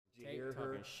tear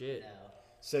her. Talking shit. No.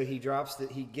 So he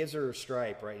gives her a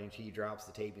stripe, right? And he drops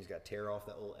the tape. He's got to tear off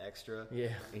that little extra. Yeah.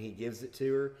 And he gives it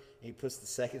to her. And he puts the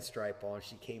second stripe on.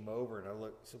 She came over, and I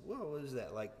looked. So, whoa, what is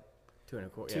that? Like 2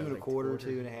 1/4. 2 1/4,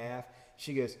 2 1/2.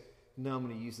 She goes, no, I'm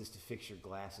going to use this to fix your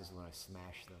glasses when I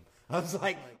smash them. I was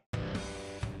like.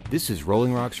 This is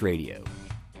Rolling Rocks Radio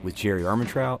with Jerry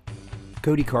Armentrout,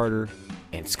 Cody Carter,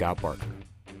 and Scott Barker.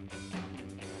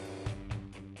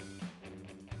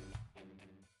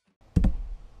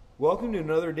 Welcome to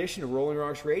another edition of Rolling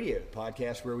Rocks Radio, the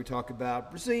podcast where we talk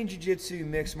about Brazilian Jiu-Jitsu,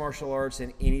 mixed martial arts,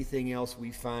 and anything else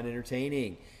we find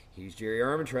entertaining. He's Jerry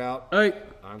Armentrout. Hey.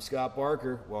 I'm Scott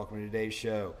Barker. Welcome to today's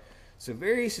show. So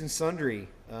various and sundry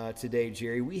today,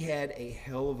 Jerry. We had a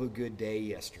hell of a good day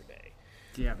yesterday.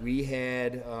 Yeah. We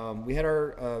had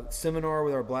our seminar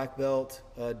with our black belt,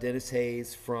 Dennis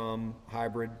Hayes from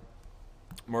Hybrid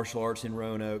Martial Arts in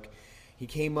Roanoke. He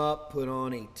came up, put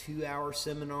on a 2-hour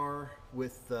seminar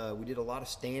with, we did a lot of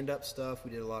stand-up stuff.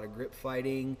 We did a lot of grip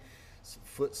fighting, some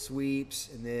foot sweeps,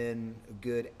 and then a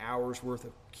good hour's worth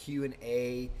of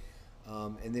Q&A.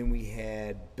 And then we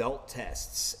had belt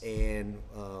tests. And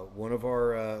one of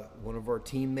our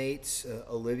teammates,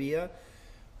 Olivia,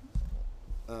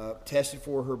 tested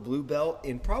for her blue belt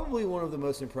in probably one of the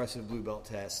most impressive blue belt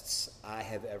tests I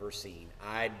have ever seen.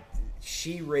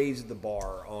 She raised the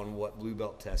bar on what blue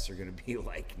belt tests are going to be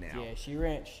like now. Yeah, she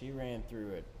ran through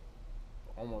it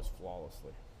almost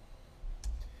flawlessly.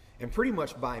 And pretty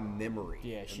much by memory.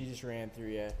 Yeah, she just ran through.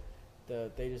 Yeah,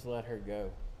 they just let her go.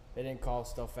 They didn't call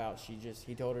stuff out.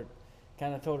 He told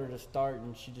her to start,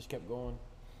 and she just kept going.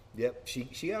 Yep,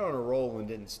 she got on a roll and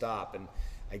didn't stop, and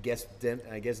I guess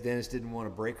Dennis didn't want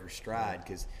to break her stride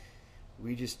because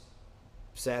we just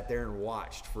sat there and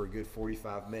watched for a good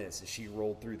 45 minutes as she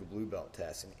rolled through the blue belt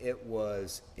test, and it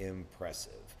was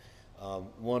impressive.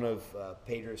 One of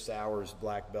Pedro Sauer's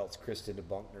black belts, Kristen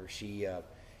DeBunkner,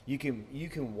 you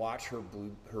can watch her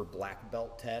black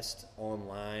belt test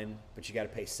online, but you got to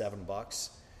pay $7.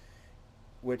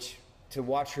 Which to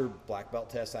watch her black belt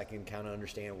test, I can kind of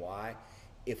understand why.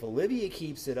 If Olivia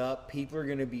keeps it up, people are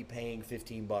going to be paying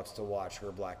 $15 to watch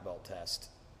her black belt test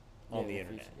on the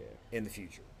internet in the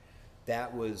future.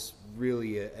 That was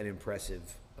really an impressive.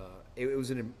 It was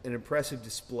an impressive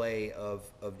display of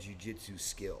jiu-jitsu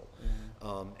skill.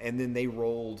 Mm-hmm. And then they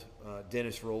rolled.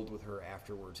 Dennis rolled with her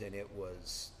afterwards, and it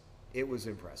was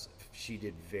impressive. She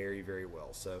did very, very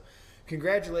well. So,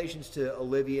 congratulations to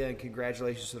Olivia, and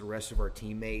congratulations to the rest of our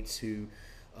teammates who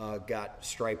got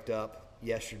striped up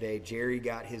yesterday. Jerry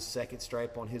got his second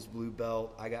stripe on his blue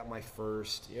belt. I got my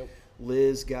first. Yep.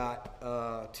 Liz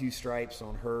got 2 stripes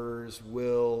on hers.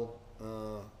 Will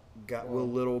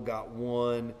Little got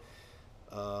 1.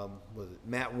 Was it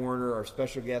Matt Warner, our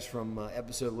special guest from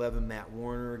episode 11? Matt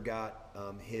Warner got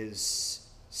his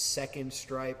second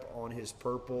stripe on his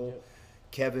purple. Yep.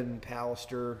 Kevin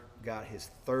Pallister got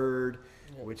his 3rd,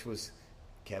 which was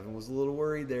Kevin was a little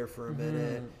worried there for a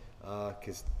minute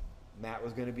because Matt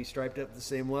was going to be striped up at the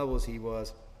same level as he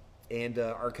was. And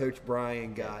our coach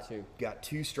Brian got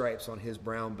 2 stripes on his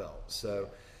brown belt. So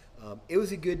it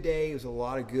was a good day. It was a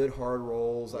lot of good hard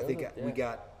rolls. I think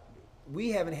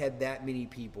we haven't had that many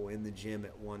people in the gym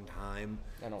at one time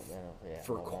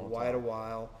for quite a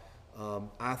while.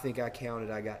 I think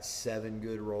I got 7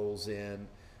 good rolls in.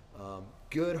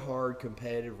 Good, hard,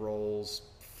 competitive rolls,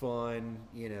 fun.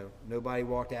 Nobody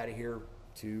walked out of here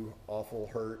too awful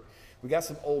hurt. We got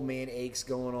some old man aches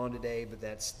going on today, but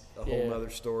that's a whole nother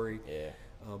story. Yeah.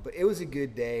 But it was a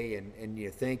good day,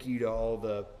 and thank you to all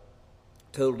the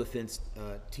Total Defense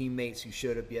teammates who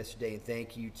showed up yesterday, and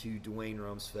thank you to Dwayne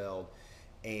Rumsfeld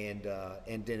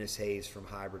and Dennis Hayes from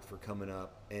Hybrid for coming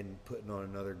up and putting on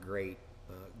another great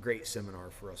seminar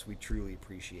for us. We truly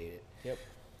appreciate it. Yep.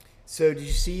 So did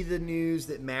you see the news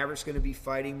that Maverick's going to be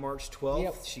fighting March 12th?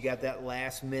 Yep. She got that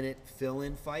last-minute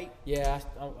fill-in fight? Yeah,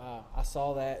 I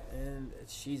saw that, and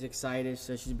she's excited.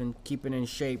 So she's been keeping in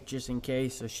shape just in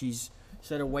case. So she's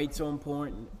set her weight's on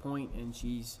point, and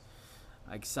she's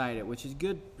excited, which is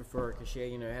good for her because she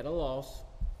had a loss,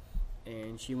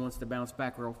 and she wants to bounce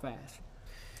back real fast.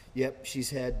 Yep, she's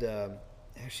had 2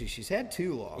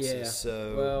 losses. Yeah.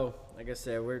 So well, like I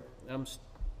said,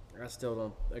 I still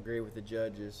don't agree with the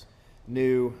judges.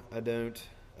 No, I don't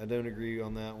agree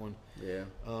on that one. Yeah.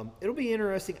 It'll be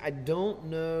interesting. I don't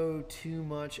know too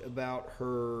much about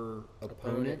her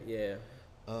opponent. Yeah.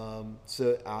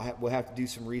 So we'll have to do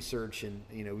some research, and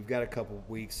we've got a couple of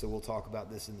weeks, so we'll talk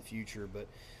about this in the future. But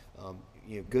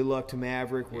good luck to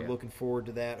Maverick. We're looking forward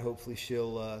to that. Hopefully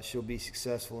she'll be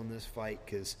successful in this fight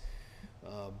because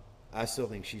I still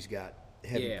think she's got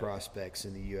heavy prospects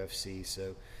in the UFC.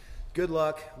 So good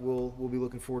luck. We'll be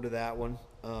looking forward to that one.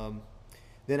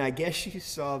 Then I guess you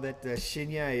saw that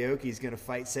Shinya Aoki is going to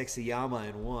fight Sexyama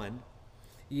in one.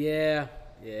 Yeah,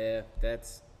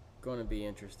 that's going to be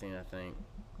interesting, I think.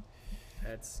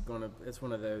 It's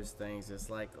one of those things. It's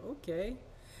like, okay.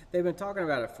 They've been talking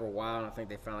about it for a while, and I think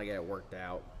they finally got it worked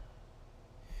out.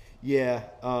 Yeah,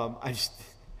 I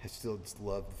still just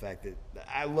love the fact that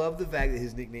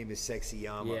his nickname is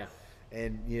Sexyama. Yeah.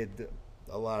 And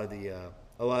a lot of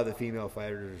the female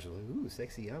fighters are like, ooh,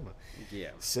 Sexyama. Yeah.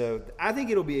 So I think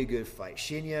it'll be a good fight.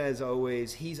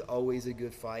 Shinya he's always a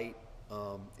good fight.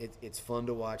 It's fun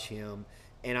to watch him.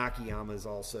 And Akiyama is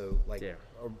also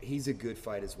he's a good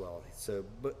fight as well. So,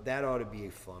 but that ought to be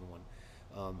a fun one.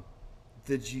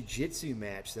 The jiu-jitsu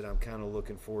match that I'm kind of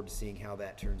looking forward to seeing how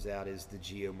that turns out is the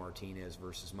Gio Martinez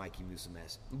versus Mikey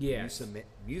Musamichi.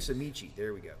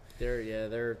 There we go.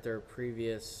 Their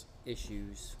previous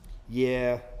issues.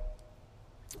 Yeah.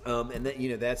 And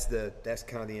that that's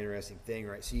kind of the interesting thing,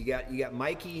 right? So you got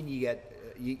Mikey and you got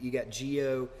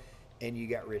Gio and you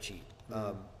got Richie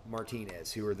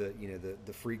Martinez, who are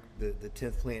the freak, the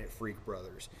 10th Planet Freak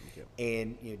brothers. Yep.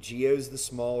 And Gio's the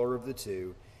smaller of the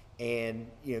two. And,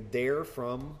 they're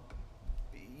from,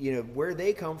 where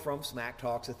they come from, smack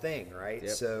talk's a thing, right?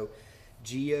 Yep. So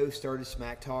Gio started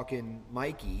smack talking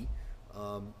Mikey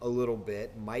a little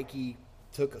bit. Mikey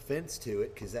took offense to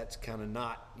it because that's kind of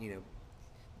not,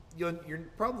 you're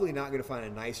probably not going to find a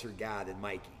nicer guy than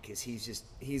Mikey because he's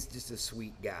just a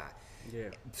sweet guy. Yeah.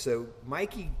 So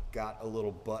Mikey got a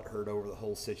little butthurt over the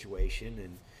whole situation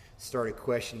and started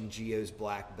questioning Gio's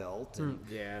black belt. And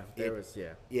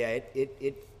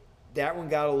that one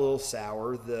got a little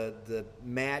sour. The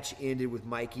match ended with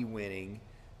Mikey winning,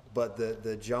 but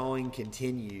the jawing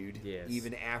continued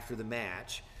even after the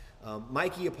match.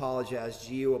 Mikey apologized.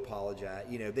 Gio apologized.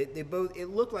 They both. It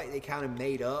looked like they kind of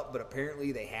made up, but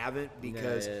apparently they haven't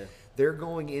because they're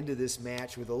going into this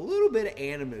match with a little bit of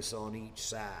animus on each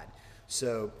side.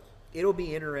 So it'll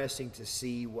be interesting to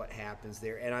see what happens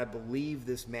there. And I believe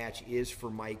this match is for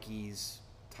Mikey's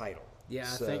title. Yeah,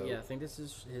 I think this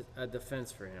is a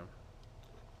defense for him.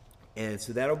 And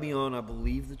so that'll be on, I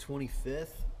believe, the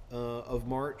 25th of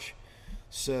March.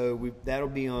 So that'll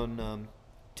be on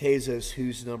Tezos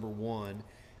Who's Number One.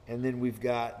 And then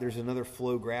there's another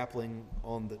Flow Grappling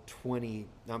on the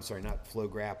not Flow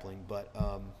Grappling, but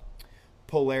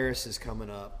Polaris is coming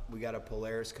up. We got a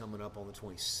Polaris coming up on the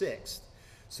 26th.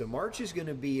 So March is going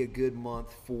to be a good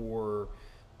month for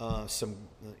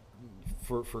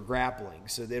for grappling.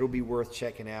 So that'll be worth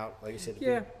checking out. Like I said,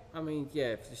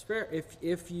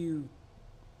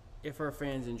 if our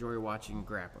fans enjoy watching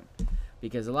grappling,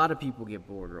 because a lot of people get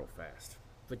bored real fast.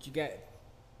 But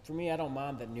for me, I don't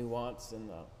mind the nuance and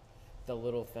the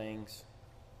little things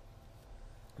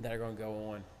that are going to go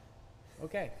on.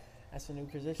 Okay, that's a new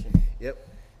position. Yep.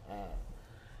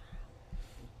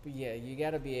 But yeah, you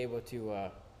got to be able to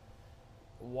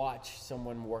watch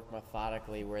someone work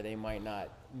methodically where they might not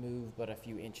move but a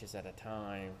few inches at a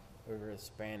time over a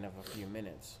span of a few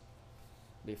minutes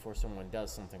before someone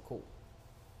does something cool.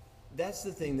 That's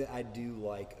the thing that I do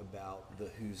like about the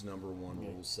Who's Number One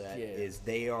rule set is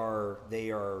they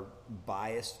are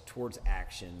biased towards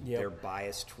action. Yep. They're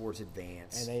biased towards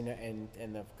advance, and they know,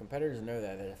 and the competitors know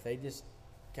that if they just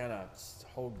kind of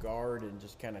hold guard and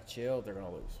just kind of chill, they're going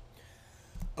to lose.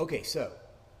 Okay, so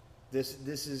this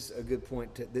is a good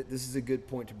point. This is a good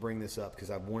point to bring this up because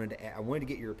I wanted to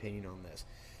get your opinion on this.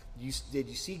 Did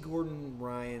you see Gordon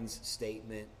Ryan's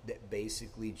statement that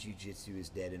basically jiu-jitsu is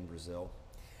dead in Brazil?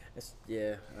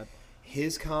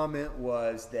 His comment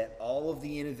was that all of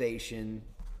the innovation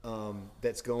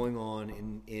that's going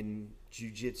on in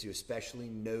jiu-jitsu, especially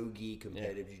no-gi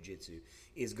competitive jiu-jitsu,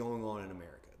 is going on in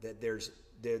America. That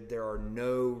there are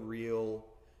no real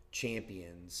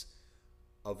champions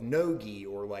of no-gi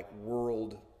or like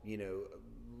world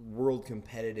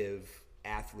competitive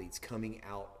athletes coming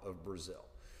out of Brazil.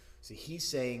 So he's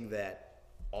saying that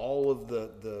all of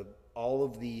the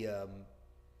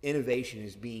innovation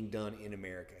is being done in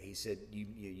America. He said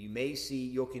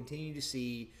you'll continue to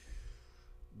see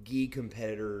gi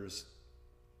competitors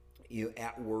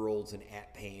at Worlds and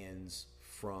at Pans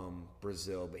from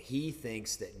Brazil, but he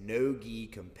thinks that no-gi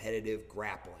competitive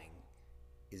grappling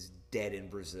is dead in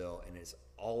Brazil, and it's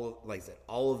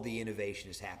all of the innovation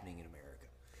is happening in America.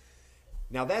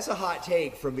 Now that's a hot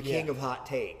take from the king of hot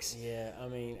takes. Yeah, I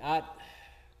mean,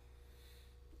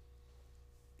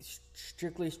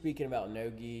 strictly speaking about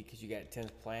no-gi, because you got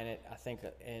 10th Planet, I think,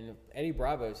 and Eddie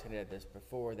Bravo's hinted at this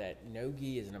before, that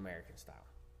no-gi is an American style.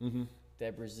 Mm-hmm.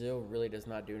 That Brazil really does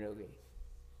not do no-gi.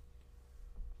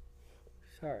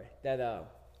 Sorry. That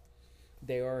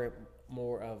they are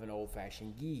more of an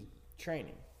old-fashioned gi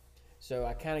training. So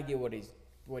I kind of get what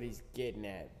he's getting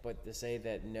at, but to say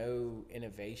that no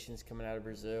innovations coming out of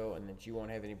Brazil and that you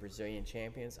won't have any Brazilian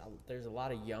champions, there's a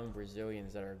lot of young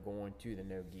Brazilians that are going to the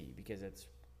no gi because it's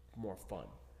more fun.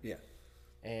 Yeah.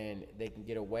 And they can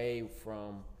get away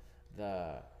from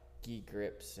the gi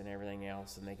grips and everything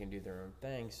else, and they can do their own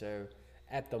thing. So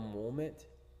at the moment,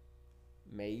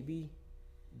 maybe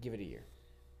give it a year,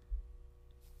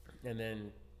 and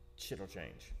then shit'll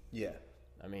change. Yeah.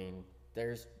 I mean,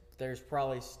 there's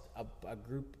probably a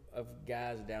group of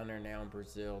guys down there now in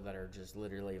Brazil that are just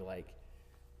literally like,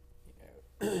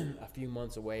 a few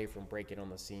months away from breaking on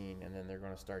the scene, and then they're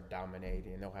going to start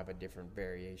dominating, and they'll have a different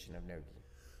variation of no-gi.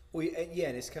 Well, yeah,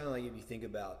 and it's kind of like if you think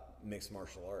about mixed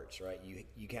martial arts, right?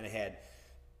 You kind of had,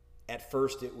 at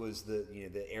first it was the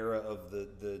era of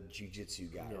the jiu-jitsu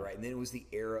guy, right? And then it was the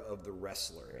era of the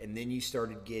wrestler, and then you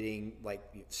started getting like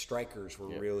strikers were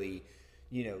really,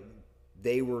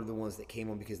 they were the ones that came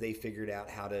on because they figured out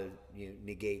how to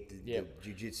negate the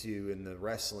jiu-jitsu and the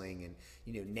wrestling,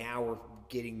 and now we're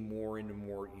getting more into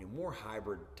more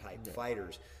hybrid type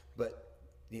fighters, but.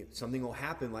 Something will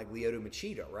happen like Lyoto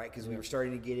Machida, right? Because we were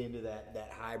starting to get into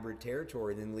that hybrid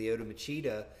territory. Then Lyoto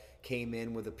Machida came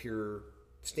in with a pure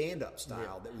stand-up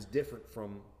style that was different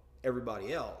from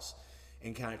everybody else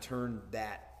and kind of turned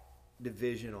that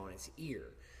division on its ear.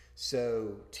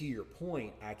 So to your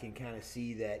point, I can kind of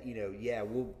see that,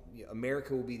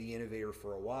 America will be the innovator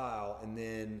for a while, and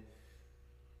then,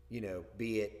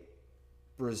 be it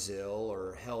Brazil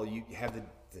or hell, you have the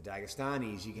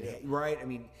Dagestanis, you can right? I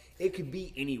mean, it could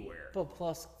be anywhere. But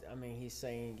plus, I mean, he's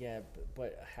saying,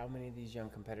 but how many of these young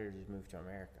competitors move to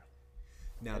America?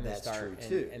 Now that's true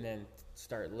too. And then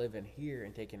start living here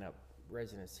and taking up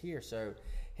residence here. So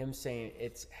him saying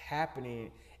it's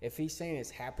happening, if he's saying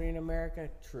it's happening in America,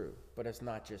 true, but it's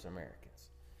not just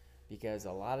Americans, because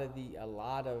a lot of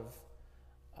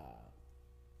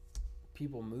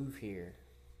people move here.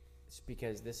 It's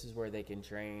because this is where they can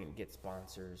train, get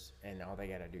sponsors, and all they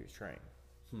got to do is train.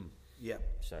 Yeah.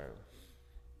 So.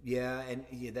 Yeah, and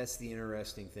that's the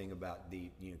interesting thing about the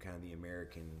kind of the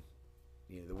American,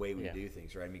 the way we do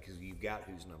things, right? I mean, because you've got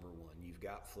who's number one, you've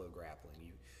got flow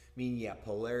grappling.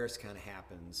 Polaris kind of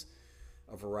happens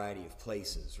a variety of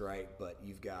places, right? But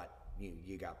you've got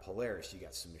you got Polaris, you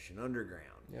got Submission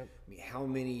Underground. Yep. I mean, how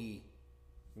many?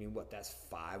 That's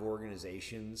 5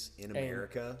 organizations in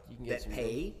America that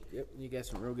pay. You get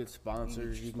some real good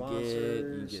sponsors. You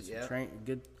can get some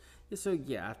good. So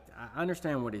I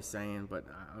understand what he's saying, but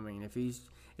I mean, if he's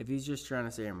just trying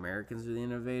to say Americans are the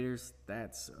innovators,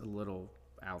 that's a little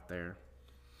out there.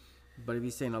 But if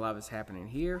he's saying a lot of it's happening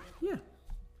here,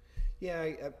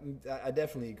 I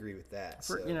definitely agree with that.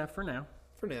 For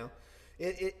now,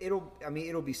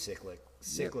 it'll be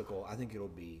cyclical. I think it'll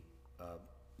be.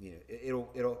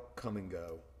 It'll come and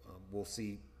go. We'll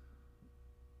see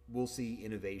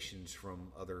innovations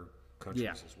from other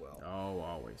countries as well. Oh,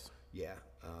 always. Yeah.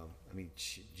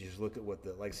 Just look at what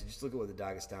the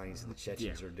Dagestanis and the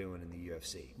Chechens are doing in the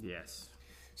UFC. Yes.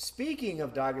 Speaking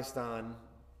of Dagestan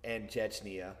and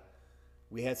Chechnya,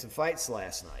 we had some fights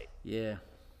last night. Yeah.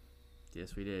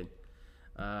 Yes, we did.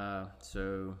 I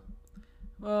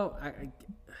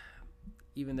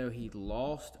even though he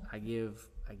lost, I give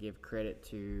credit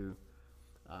to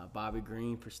Bobby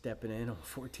Green for stepping in on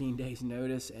 14 days'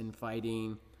 notice and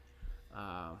fighting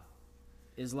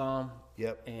Islam.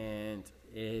 Yep. And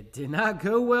it did not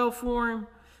go well for him.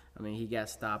 I mean, he got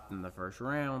stopped in the first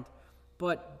round,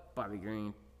 but Bobby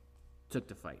Green took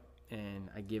the fight, and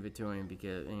I give it to him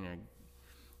because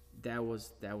that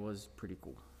was pretty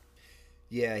cool.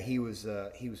 Yeah, he was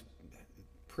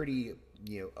pretty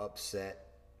upset.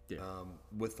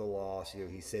 With the loss.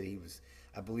 He said he was,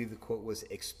 I believe the quote was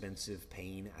expensive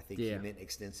pain. I think he meant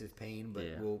extensive pain, but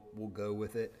we'll go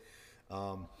with it.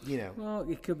 Well,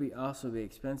 it could also be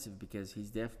expensive because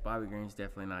Bobby Green's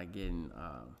definitely not getting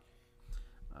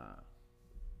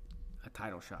a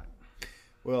title shot.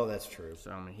 Well, that's true.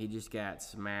 So he just got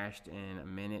smashed in a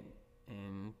minute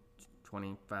and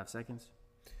 25 seconds.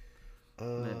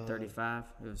 Minute 35.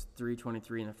 It was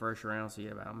 3:23 in the first round, so you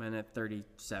had about a minute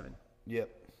 37. Yep.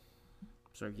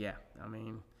 So,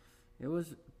 it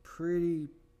was pretty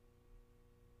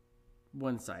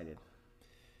one-sided,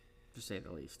 to say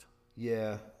the least.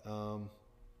 Yeah.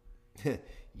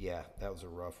 Yeah, that was a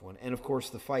rough one. And, of course,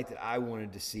 the fight that I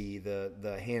wanted to see,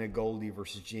 the Hannah Goldie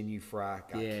versus Jin Yu Fry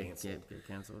got canceled. Yeah,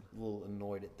 canceled. A little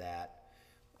annoyed at that.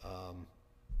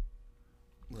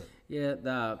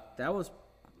 That was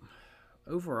 –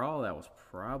 overall, that was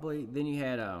probably – then you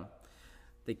had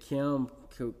the Kim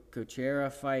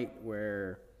Kuchera fight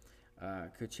where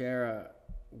Kuchera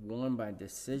won by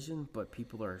decision, but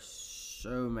people are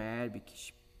so mad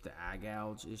because the eye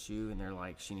gouge issue, and they're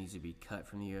like, she needs to be cut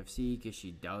from the UFC because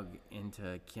she dug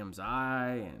into Kim's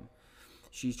eye, and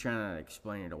she's trying to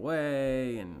explain it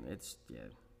away, and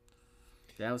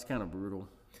that was kind of brutal.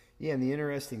 Yeah, and the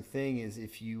interesting thing is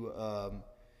if you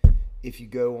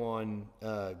go on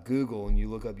Google and you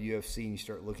look up UFC and you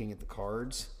start looking at the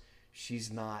cards,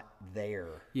 she's not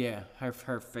there. Yeah,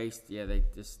 her face. Yeah,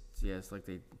 it's like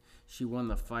she won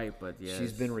the fight, but yeah,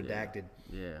 she's been redacted.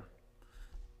 Yeah,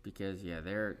 because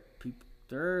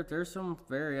there's some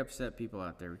very upset people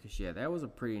out there because that was a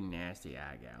pretty nasty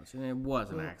eye gouge, and it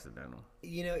wasn't accidental.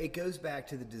 It goes back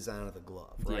to the design of the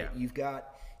glove, right? Yeah. You've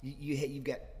got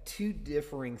two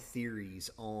differing theories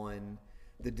on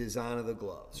the design of the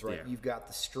gloves, right? Yeah. You got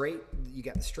the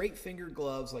straight finger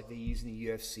gloves like they use in the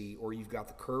UFC, or you've got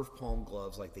the curved palm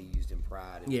gloves like they used in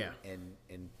Pride and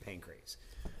Pancrase.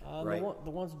 Right? The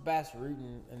ones Bass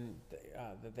Rutten and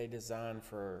that they designed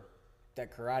for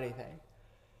that karate thing,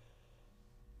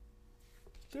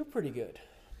 they're pretty good.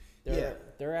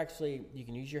 They're actually, you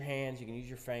can use your hands, you can use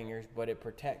your fingers, but it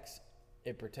protects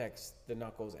the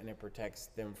knuckles, and it protects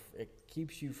them. It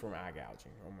keeps you from eye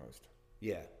gouging almost.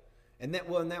 Yeah. And that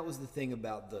was the thing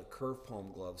about the curved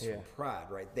palm gloves from Pride,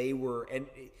 right? They were, and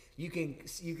you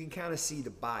can kind of see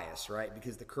the bias, right?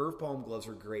 Because the curved palm gloves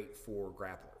are great for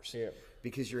grapplers,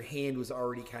 because your hand was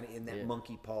already kind of in that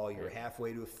monkey paw. You're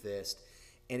halfway to a fist,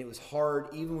 and it was hard.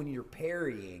 Even when you're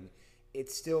parrying, it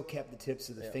still kept the tips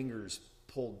of the fingers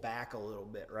pulled back a little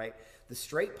bit, right? The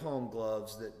straight palm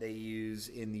gloves that they use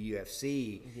in the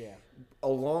UFC,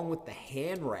 along with the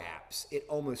hand wraps, it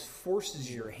almost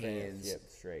forces your hands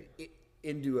straight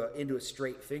into a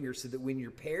straight finger, so that when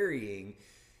you're parrying,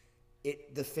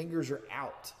 the fingers are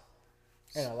out.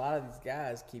 And a lot of these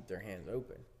guys keep their hands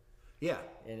open. Yeah.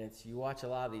 And you watch a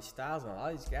lot of these styles, and a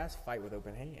lot of these guys fight with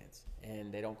open hands,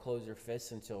 and they don't close their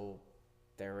fists until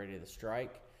they're ready to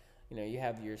strike. You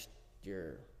have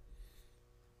your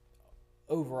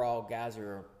overall guys who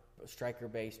are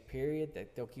striker-based, period,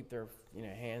 that they'll keep their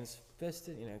hands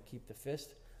fisted, keep the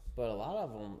fist. But a lot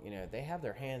of them, they have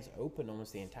their hands open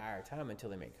almost the entire time until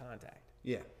they make contact.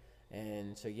 Yeah.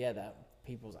 And so, that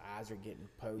people's eyes are getting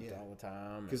poked all the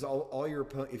time. Because all your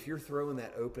opponent, if you're throwing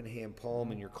that open hand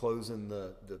palm and you're closing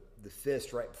the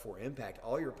fist right before impact,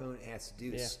 all your opponent has to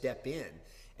do is step in,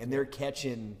 and they're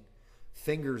catching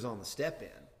fingers on the step in.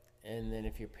 And then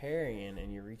if you're parrying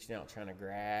and you're reaching out trying to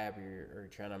grab or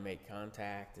trying to make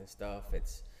contact and stuff,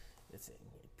 it's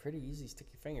pretty easy to stick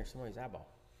your finger in somebody's eyeball.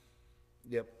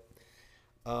 Yep.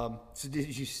 So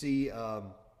did you see our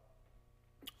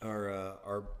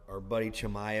buddy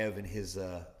Chimaev and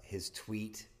his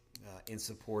tweet in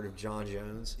support of John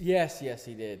Jones? Yes,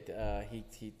 he did.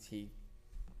 He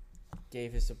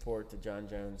gave his support to John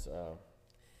Jones'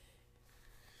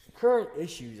 current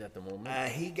issues at the moment.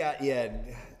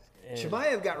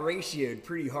 Chimaev got ratioed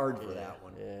pretty hard for that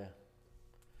one. Yeah.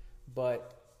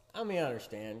 But, I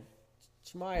understand.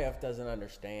 Chimaev doesn't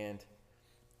understand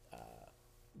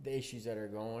the issues that are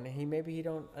going. Maybe he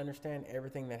don't understand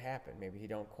everything that happened. Maybe he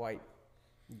don't quite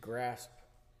grasp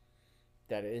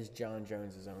that it is John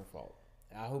Jones' own fault.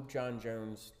 I hope John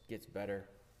Jones gets better.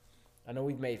 I know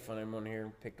we've made fun of him on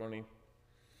here, picked on him,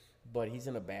 but he's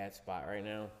in a bad spot right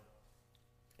now,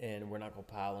 and we're not going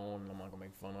to pile on. I'm not going to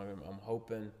make fun of him. I'm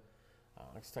hoping,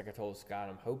 just like I told Scott,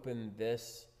 I'm hoping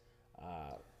this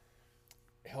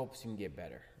helps him get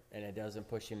better, and it doesn't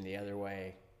push him the other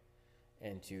way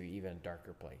into even a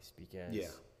darker place,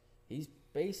 because he's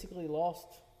basically lost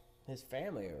his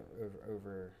family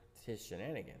over his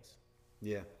shenanigans.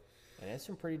 Yeah. And that's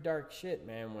some pretty dark shit,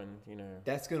 man, when,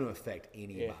 That's going to affect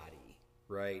anybody,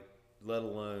 right? Let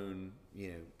alone,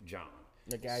 John.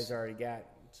 The guy's already got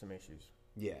some issues.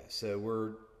 Yeah,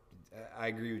 so I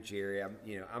agree with Jerry.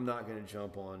 I'm not going to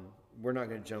jump on, we're not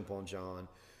going to jump on John.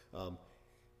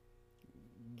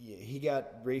 He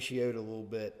got ratioed a little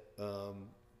bit.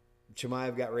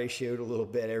 Chimaev got ratioed a little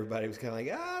bit. Everybody was kind of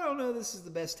like, I don't know, this is the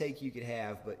best take you could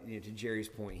have. But to Jerry's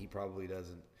point, he probably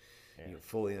doesn't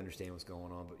fully understand what's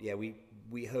going on. But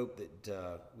we hope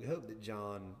that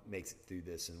John makes it through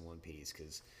this in one piece,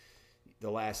 because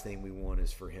the last thing we want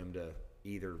is for him to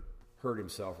either hurt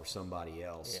himself or somebody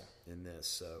else in this.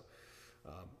 So,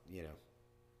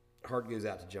 heart goes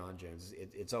out to John Jones.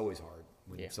 It's always hard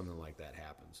when something like that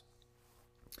happens.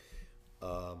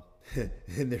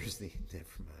 And there's never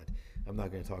mind. I'm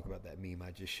not going to talk about that meme I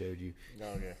just showed you.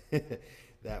 Okay.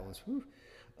 That one's, whew.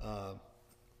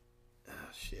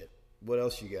 Shit. What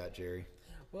else you got, Jerry?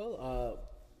 Well,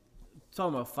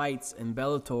 talking about fights in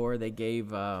Bellator, they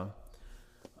gave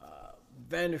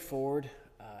Vanderford,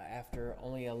 after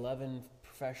only 11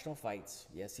 professional fights.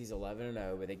 Yes, he's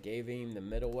 11-0, but they gave him the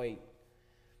middleweight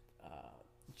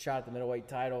shot at the middleweight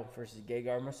title versus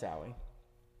Gegard Moussaoui.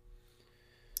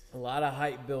 A lot of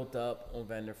hype built up on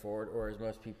Vanderford, or as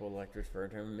most people like to refer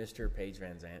to him, Mr. Paige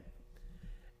Van Zandt.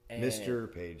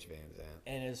 Mr. Paige Van Zandt.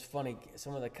 And it's funny,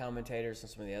 some of the commentators on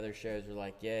some of the other shows were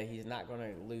like, yeah, he's not going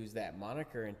to lose that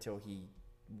moniker until he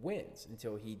wins,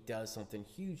 until he does something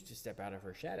huge to step out of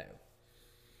her shadow.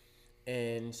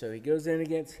 And so he goes in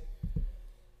against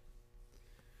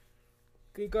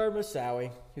Gegard Moussaoui,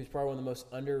 who's probably one of the most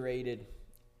underrated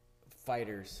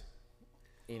fighters,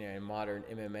 in modern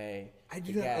MMA. I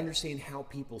do not understand how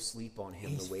people sleep on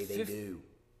him the way they do.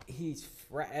 He's,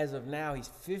 as of now, he's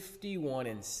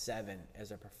 51-7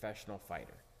 as a professional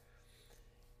fighter.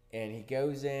 And he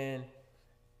goes in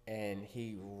and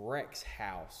he wrecks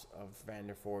house of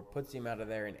Vanderford, puts him out of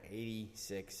there in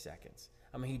 86 seconds.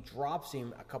 I mean, he drops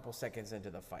him a couple seconds into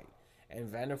the fight. And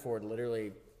Vanderford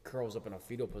literally curls up in a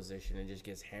fetal position and just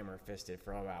gets hammer-fisted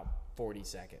for about 40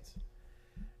 seconds.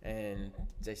 And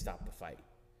they stop the fight.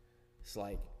 It's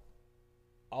like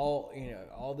all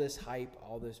this hype,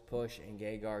 all this push, and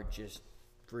Gegard just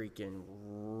freaking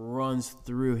runs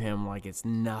through him like it's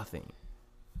nothing.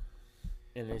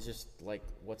 And it's just like,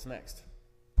 what's next?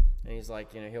 And he's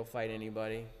like, he'll fight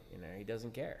anybody. He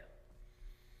doesn't care.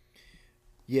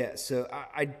 Yeah, so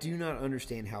I do not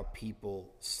understand how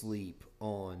people sleep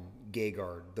on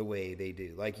Gegard the way they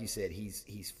do. Like you said, he's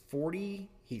 49-7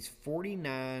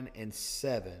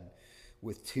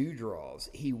 with 2 draws.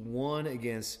 He won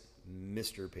against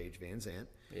Mr. Paige Van Zandt.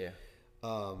 Yeah.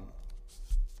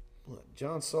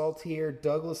 John Saltier,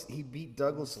 he beat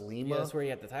Douglas Lima. Yeah, that's where he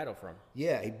got the title from.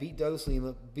 Yeah, he beat Douglas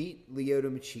Lima, beat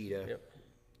Lyoto Machida. Yep.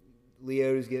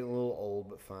 Lyoto's getting a little old,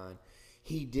 but fine.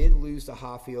 He did lose to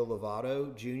Rafael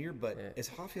Lovato Jr., but it's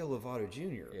Rafael Lovato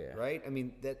Jr., right? I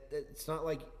mean, that it's not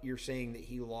like you're saying that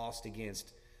he lost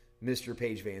against Mr.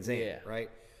 Paige Van Zandt,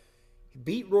 right? He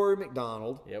beat Rory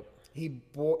McDonald. Yep. He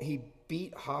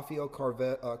beat Rafael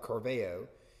Carvalho.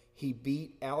 He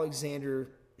beat Alexander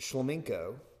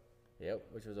Shlemenko. Yep,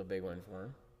 which was a big win for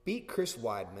him. Beat Chris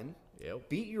Weidman. Yep.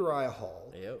 Beat Uriah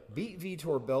Hall. Yep. Beat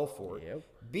Vitor Belfort. Yep.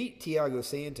 Beat Thiago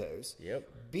Santos. Yep.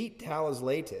 Beat Talas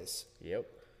Latis. Yep.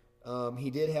 He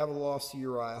did have a loss to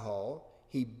Uriah Hall.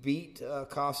 He beat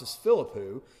Costas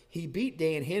Philippou. He beat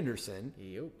Dan Henderson.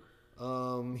 Yep.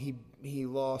 He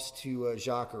lost to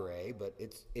Jacare, but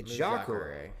it's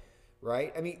Jacare,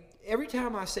 right? I mean, every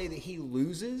time I say that he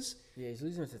loses, he's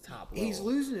losing at the top level. He's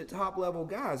losing at top level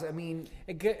guys. I mean,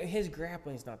 his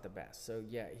grappling's not the best. So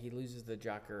he loses to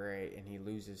Jacare and he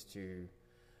loses to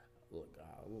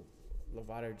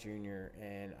Lovato Jr.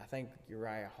 and I think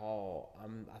Uriah Hall.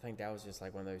 I think that was just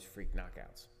like one of those freak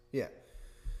knockouts. Yeah.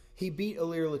 He beat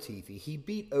Alir Latifi. He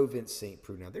beat Ovin St.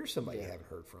 Preux. Now, there's somebody I haven't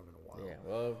heard from in a while. Yeah,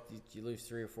 well, you lose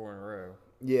 3 or 4 in a row.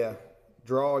 Yeah.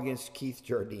 Draw against Keith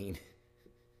Jardine.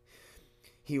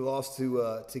 He lost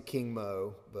to King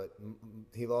Mo, but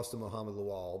he lost to Muhammad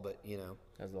Lawal, but, That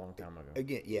was a long time ago.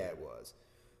 Again, yeah, it was.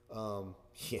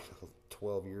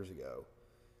 12 years ago.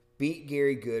 Beat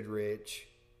Gary Goodrich.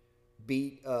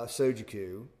 Beat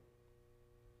Sojiku.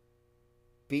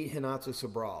 Beat Hinato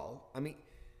Sobral. I mean...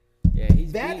 Yeah,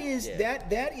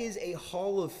 that is a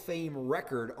Hall of Fame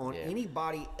record on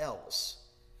anybody else.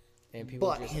 And people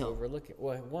but just him. overlook it.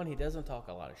 Well, one, he doesn't talk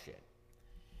a lot of shit.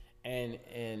 And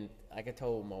like I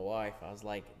told my wife, I was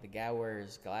like, the guy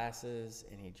wears glasses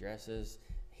and he dresses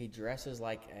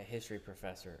like a history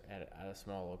professor at a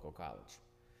small local college.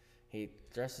 He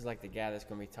dresses like the guy that's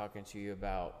going to be talking to you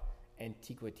about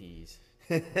antiquities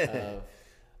of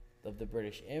the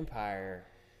British Empire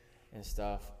and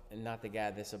stuff, and not the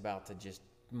guy that's about to just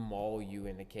maul you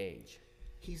in the cage.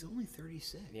 He's only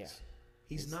 36. Yeah.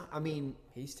 He's not, I mean...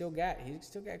 He's still got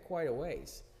quite a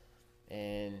ways.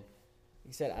 And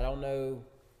he said, I don't know.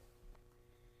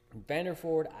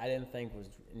 Vanderford, I didn't think was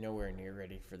nowhere near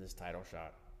ready for this title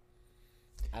shot.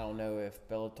 I don't know if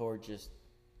Bellator just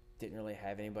didn't really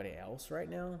have anybody else right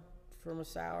now from a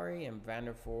salary, and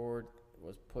Vanderford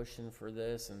was pushing for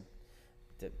this and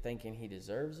thinking he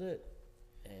deserves it.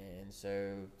 And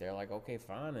so they're like, okay,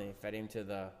 fine. And they fed him to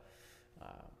the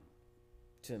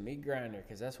meat grinder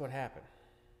because that's what happened.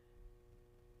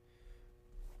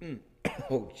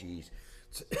 Oh, jeez.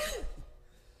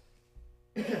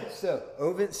 So,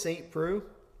 Ovin St. Preux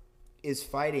is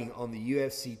fighting on the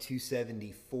UFC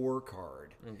 274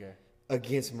 card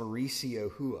against Mauricio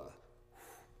Hua.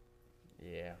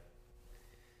 Yeah.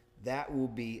 That will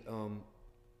be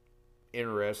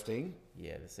interesting.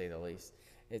 Yeah, to say the least.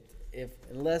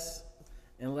 Unless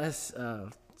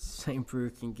St. Preux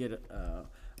can get a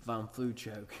Von Flue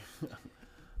choke,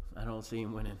 I don't see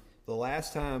him winning. The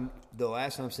last time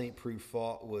St. Preux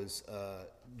fought was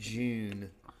June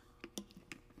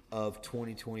of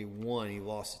 2021. He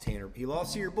lost to Tanner. He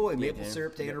lost to your boy, Maple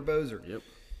Syrup Tanner Bozer. Yep.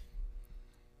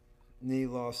 And then he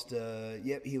lost.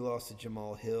 He lost to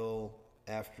Jamal Hill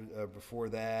after. Before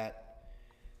that,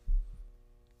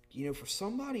 for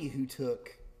somebody who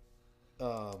took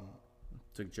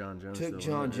John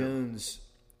Jones.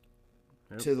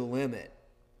 To the limit,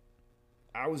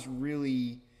 I was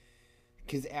really,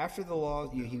 because after the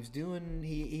loss, he was doing.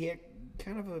 He had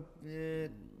kind of a 2/3,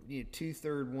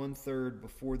 1/3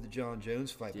 before the John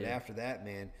Jones fight, but after that,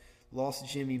 man. Lost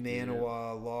to Jimmy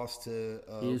Manawa, lost to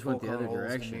he just went the other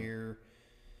direction.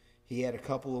 He had a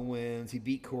couple of wins. He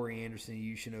beat Corey Anderson,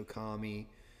 Yushin Okami.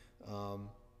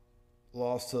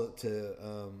 Lost to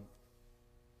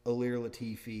Alir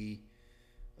Latifi.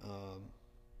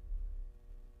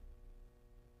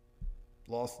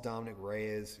 Lost to Dominic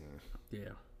Reyes.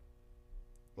 Yeah.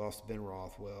 Lost to Ben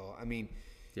Rothwell. I mean...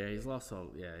 Yeah, he's lost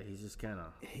he's just kind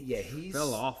of... Yeah, he's...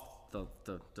 fell off the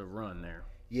run there.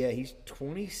 Yeah, he's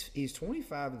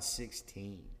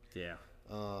 25-16. Yeah.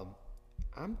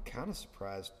 I'm kind of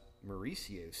surprised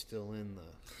Mauricio's still in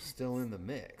the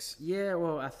mix. Yeah,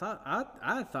 well, I thought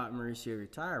Mauricio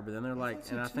retired, but then they're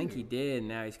like, I think he did. And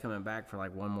now he's coming back for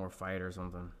like one more fight or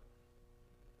something.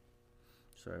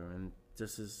 So, and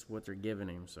this is what they're giving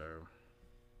him. So,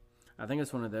 I think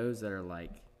it's one of those that are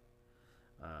like,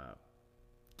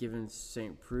 giving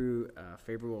St. Preux a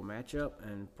favorable matchup,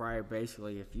 and probably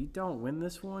basically, if you don't win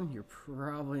this one, you're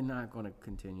probably not going to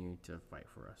continue to fight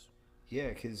for us. Yeah,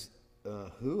 because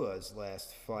Hua's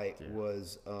last fight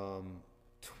was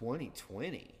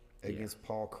 2020 against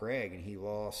Paul Craig, and he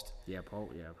lost. Yeah,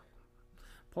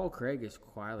 Paul Craig is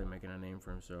quietly making a name for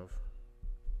himself.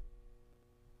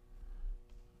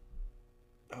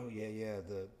 Oh yeah,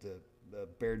 the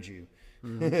Bear Jew.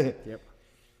 Mm-hmm. Yep.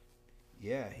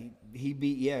 Yeah, he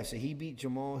beat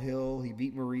Jamal Hill. He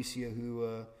beat Mauricio,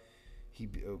 who he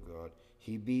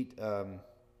beat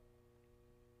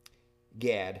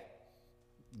Gad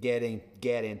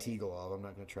Antigolov. I'm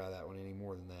not going to try that one any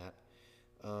more than that.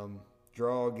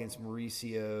 Draw against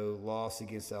Mauricio, loss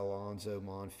against Alonzo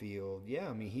Monfield. Yeah,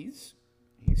 I mean he's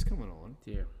coming on.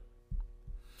 Yeah,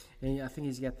 and I think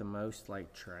he's got the most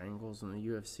like triangles in the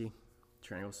UFC,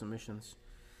 triangle submissions.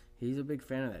 He's a big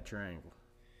fan of that triangle.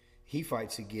 He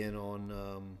fights again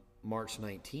on March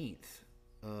 19th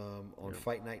on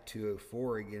Fight Night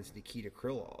 204 against Nikita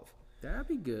Krylov. That'd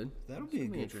be good. That'll be a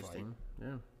good interesting fight.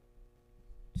 Yeah.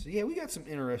 So, yeah, we got some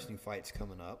interesting fights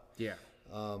coming up. Yeah.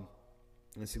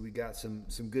 Let's see, we got some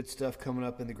good stuff coming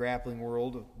up in the grappling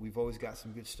world. We've always got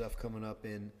some good stuff coming up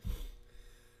in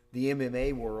the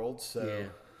MMA world. So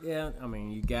yeah. I mean,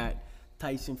 you got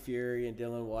Tyson Fury and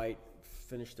Dylan White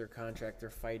finished their contract. They're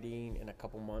fighting in a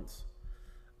couple months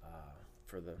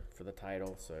for the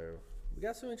title. So we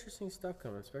got some interesting stuff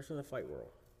coming, especially in the fight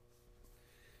world.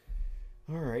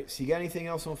 All right. So you got anything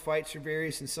else on fights or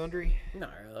various and sundry?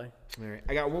 Not really. All right.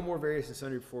 I got one more various and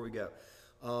sundry before we go.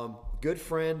 Good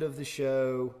friend of the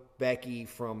show, Becky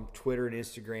from Twitter and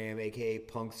Instagram, a.k.a.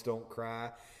 Punks Don't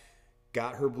Cry,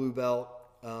 got her blue belt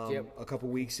a couple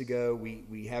weeks ago.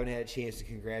 We haven't had a chance to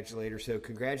congratulate her. So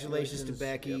congratulations to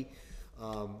Becky.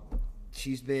 Yep.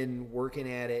 She's been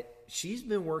working at it. She's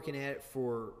been working at it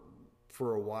for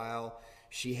a while.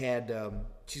 She had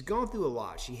she's gone through a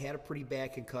lot. She had a pretty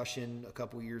bad concussion a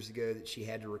couple years ago that she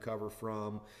had to recover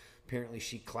from. Apparently,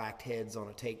 she clacked heads on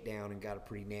a takedown and got a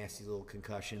pretty nasty little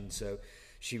concussion. So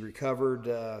she recovered.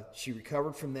 She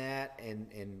recovered from that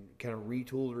and kind of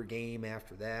retooled her game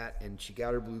after that. And she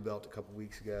got her blue belt a couple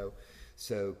weeks ago.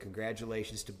 So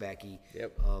congratulations to Becky.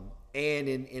 Yep. And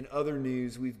in other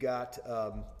news, we got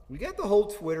the whole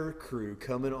Twitter crew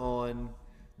coming on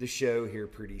the show here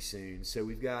pretty soon. So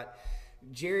we've got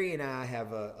Jerry and I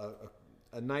have a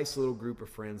nice little group of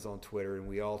friends on Twitter, and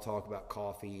we all talk about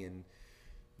coffee and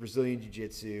Brazilian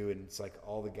Jiu-Jitsu, and it's like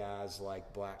all the guys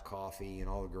like black coffee and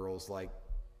all the girls like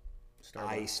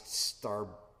iced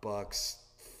Starbucks,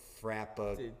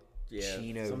 Frappa,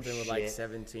 Chino something with like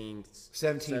 17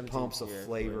 pumps of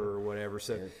flavor or whatever.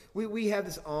 So we have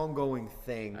this ongoing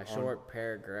thing. A short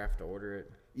paragraph to order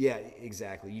it. Yeah,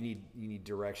 exactly. You need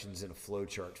directions and a flow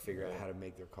chart to figure out how to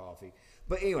make their coffee.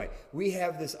 But anyway, we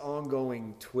have this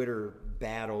ongoing Twitter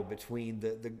battle between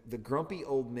the grumpy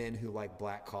old men who like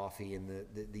black coffee and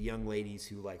the young ladies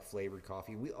who like flavored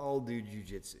coffee. We all do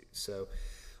jiu-jitsu. So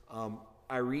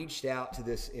I reached out to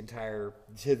this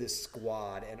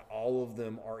squad, and all of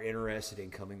them are interested in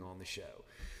coming on the show.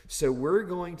 So we're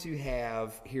going to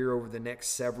have, here over the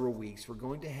next several weeks, we're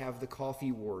going to have the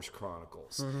Coffee Wars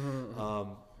Chronicles.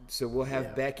 So we'll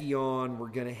have Becky on. We're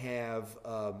going to have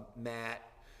Matt,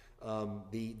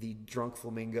 the drunk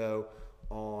flamingo,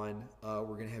 on. We're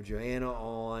going to have Joanna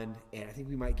on, and I think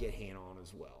we might get Hannah on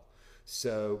as well.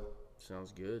 So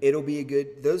sounds good. It'll be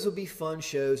those will be fun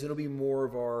shows. It'll be more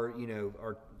of our,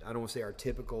 I don't want to say our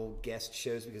typical guest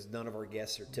shows because none of our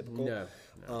guests are typical.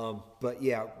 No. But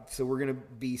yeah, so we're going to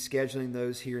be scheduling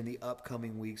those here in the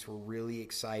upcoming weeks. We're really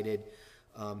excited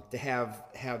to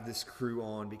have this crew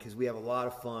on because we have a lot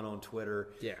of fun on Twitter.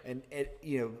 Yeah. And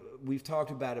we've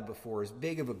talked about it before. As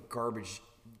big of a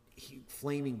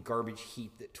flaming garbage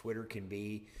heap that Twitter can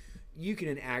be, you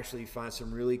can actually find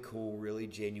some really cool, really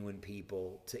genuine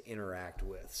people to interact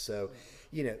with. So,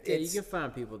 you can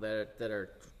find people that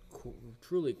are cool,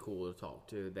 truly cool to talk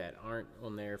to, that aren't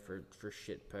on there for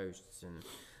shit posts and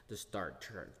to start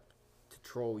to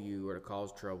troll you or to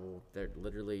cause trouble. That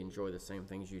literally enjoy the same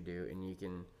things you do, and you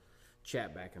can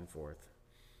chat back and forth.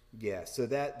 Yeah, so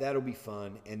that'll be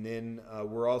fun. And then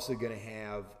we're also going to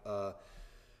have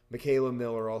Michaela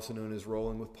Miller, also known as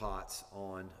Rolling with Pots,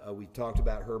 on. We've talked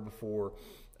about her before.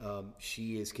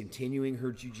 She is continuing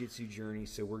her jiu-jitsu journey,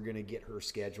 so we're going to get her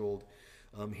scheduled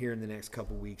here in the next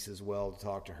couple weeks as well to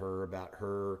talk to her about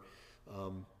her,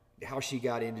 how she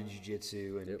got into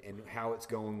jiu-jitsu and how it's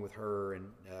going with her. And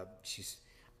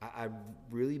I've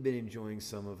really been enjoying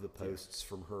some of the posts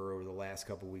from her over the last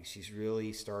couple weeks. She's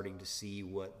really starting to see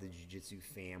what the jiu-jitsu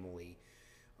family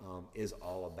is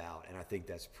all about, and I think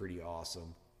that's pretty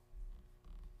awesome.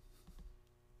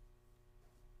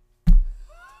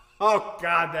 Oh,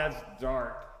 God, that's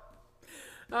dark.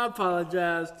 I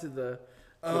apologize to the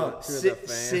fans.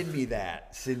 Send me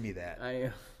that. I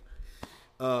am.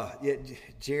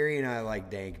 Jerry and I like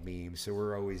dank memes, so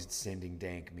we're always sending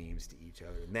dank memes to each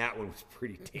other. And that one was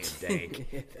pretty damn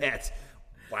dank. That's,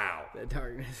 wow. The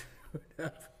darkness.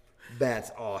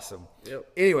 That's awesome. Yep.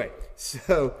 Anyway,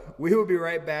 so we will be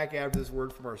right back after this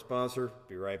word from our sponsor.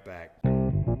 Be right back.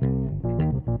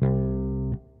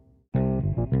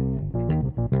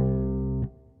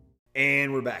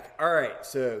 And we're back. All right,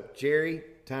 so Jerry,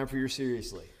 time for your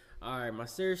Seriously. All right, my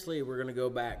Seriously, we're going to go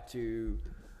back to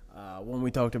when we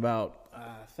talked about,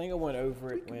 I think I went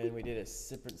over it when we did it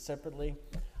separately.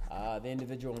 The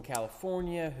individual in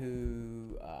California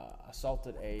who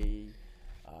assaulted a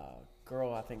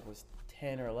girl, I think was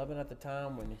 10 or 11 at the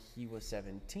time when he was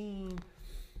 17,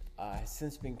 has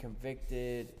since been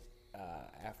convicted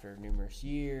after numerous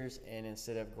years, and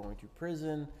instead of going to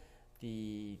prison,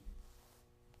 the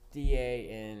DA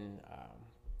in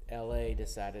LA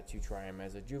decided to try him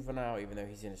as a juvenile, even though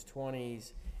he's in his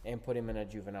 20s, and put him in a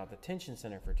juvenile detention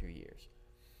center for 2 years.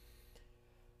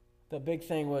 The big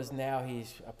thing was now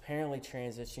he's apparently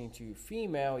transitioning to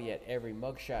female, yet every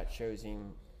mugshot shows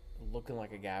him looking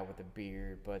like a guy with a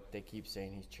beard, but they keep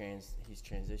saying he's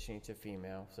transitioning to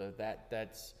female. So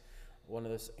that's one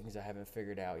of those things I haven't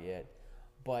figured out yet.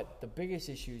 But the biggest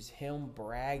issue is him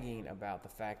bragging about the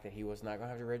fact that he was not going to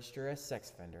have to register as a sex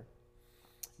offender,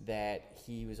 that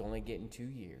he was only getting 2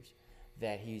 years,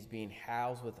 that he's being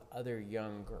housed with other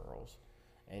young girls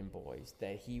and boys,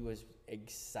 that he was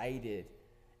excited,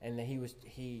 and that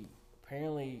he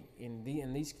apparently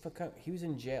he was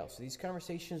in jail. So these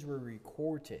conversations were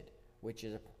recorded, which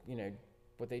is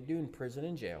what they do in prison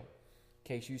and jail,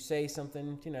 in case you say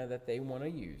something that they want to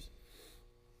use.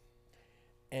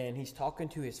 And he's talking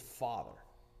to his father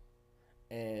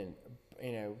and,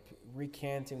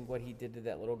 recanting what he did to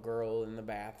that little girl in the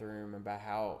bathroom, about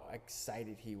how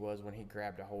excited he was when he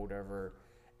grabbed a hold of her.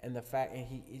 And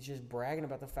he's just bragging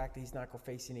about the fact that he's not going to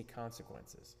face any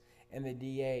consequences. And the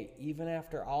DA, even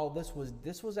after all this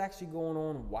was actually going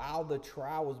on while the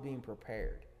trial was being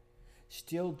prepared,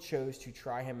 still chose to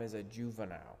try him as a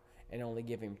juvenile and only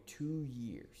give him 2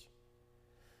 years.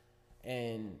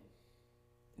 And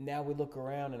now we look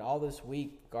around, and all this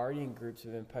week, Guardian groups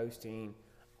have been posting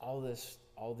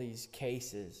all these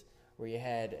cases where you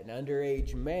had an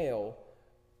underage male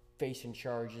facing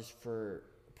charges for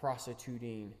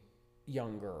prostituting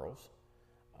young girls.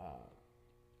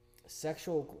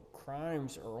 Sexual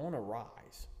crimes are on a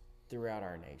rise throughout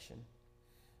our nation,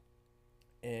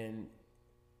 and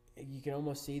you can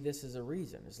almost see this as a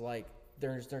reason. It's like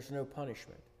there's no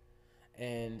punishment,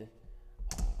 and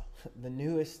the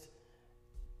newest.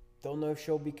 Don't know if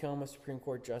she'll become a Supreme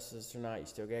Court justice or not. You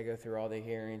still got to go through all the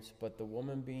hearings. But the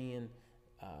woman being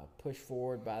pushed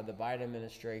forward by the Biden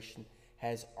administration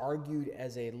has argued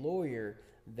as a lawyer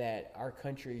that our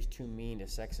country is too mean to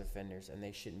sex offenders and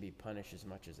they shouldn't be punished as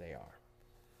much as they are.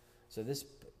 So this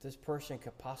person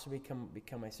could possibly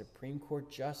become a Supreme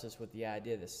Court justice with the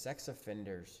idea that sex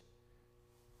offenders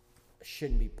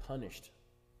shouldn't be punished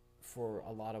for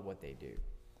a lot of what they do.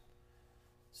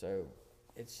 So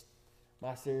it's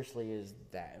my seriously is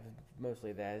that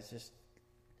mostly that. It's just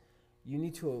you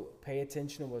need to pay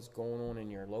attention to what's going on in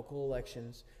your local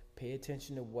elections. Pay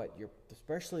attention to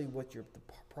especially what the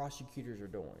prosecutors are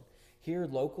doing. Here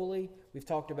locally, we've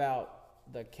talked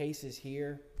about the cases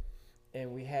here,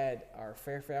 and we had our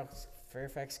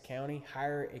Fairfax County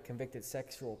hire a convicted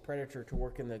sexual predator to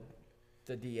work in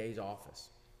the DA's office.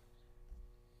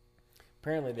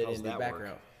 Apparently they didn't do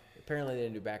background. Apparently they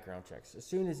didn't do background checks. As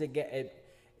soon as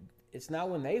it's not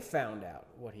when they found out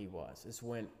what he was. It's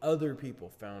when other people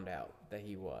found out that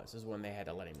he was. Is when they had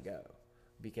to let him go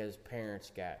because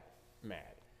parents got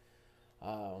mad.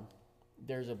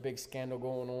 There's a big scandal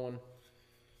going on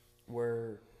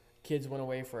where kids went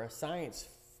away for a science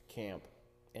camp,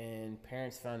 and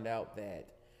parents found out that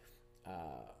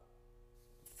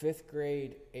 5th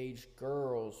grade age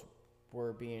girls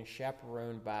were being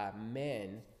chaperoned by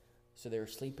men, so they were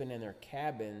sleeping in their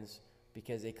cabins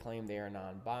because they claimed they are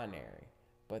non-binary.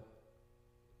 But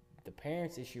the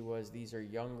parents' issue was these are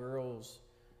young girls,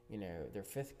 they're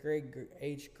 5th grade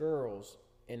age girls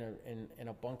in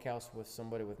a bunkhouse with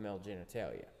somebody with male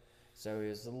genitalia. So it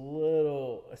was a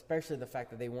little, especially the fact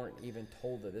that they weren't even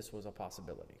told that this was a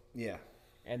possibility. Yeah.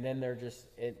 And then they're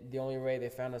the only way they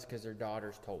found us because their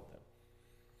daughters told them.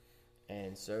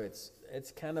 And so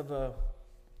it's kind of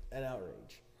an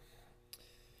outrage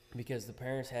because the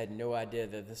parents had no idea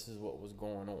that this is what was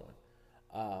going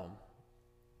on.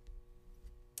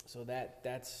 So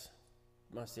that's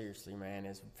my seriously, man,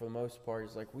 is for the most part,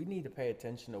 it's like we need to pay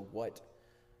attention to what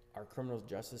our criminal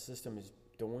justice system is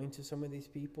doing to some of these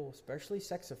people, especially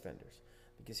sex offenders.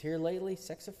 Because here lately,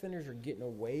 sex offenders are getting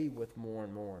away with more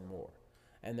and more and more.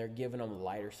 And they're giving them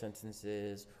lighter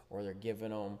sentences, or they're giving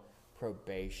them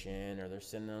probation, or they're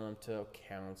sending them to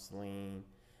counseling.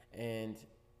 And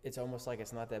it's almost like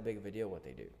it's not that big of a deal what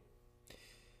they do.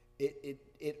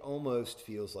 It almost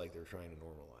feels like they're trying to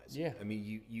normalize it. Yeah. I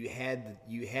mean, you had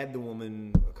the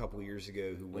woman a couple of years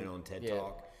ago who went on TED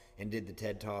Talk and did the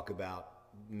TED Talk about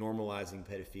normalizing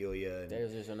pedophilia. And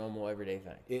There's just a normal everyday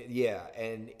thing.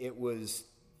 And it was,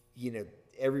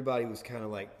 everybody was kind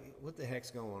of like, what the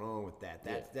heck's going on with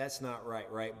that? That's not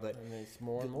right? But and it's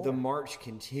more and more. The march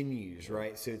continues,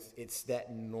 right? So it's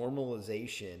that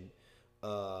normalization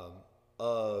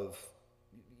of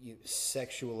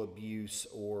sexual abuse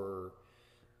or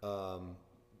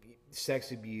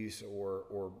sex abuse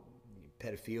or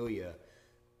pedophilia.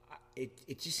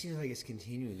 It just seems like it's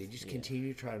continuing. They just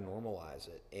continue to try to normalize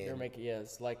it. And they're making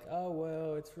it's like, oh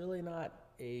well, it's really not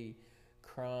a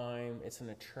crime. It's an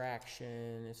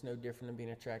attraction. It's no different than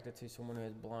being attracted to someone who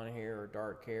has blonde hair or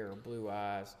dark hair or blue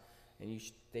eyes. And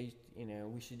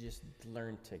we should just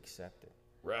learn to accept it.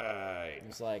 Right.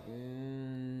 It's like,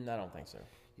 I don't think so.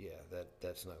 Yeah,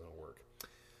 that's not going to work.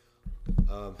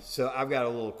 So I've got a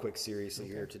little quick seriously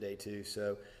here today too.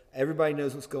 So everybody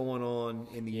knows what's going on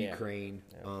in the Ukraine,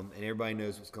 and everybody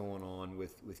knows what's going on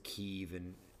with Kyiv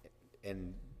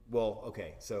and well,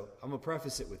 okay. So I'm gonna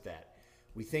preface it with that.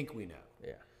 We think we know.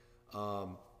 Yeah.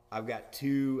 I got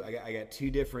two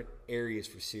different areas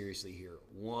for seriously here.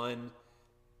 One,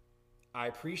 I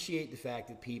appreciate the fact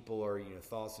that people are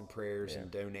thoughts and prayers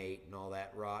and donate and all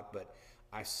that rot, but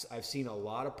I've seen a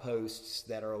lot of posts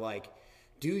that are like,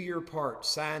 do your part,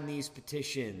 sign these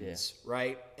petitions,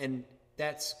 right? And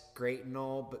that's great and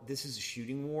all, but this is a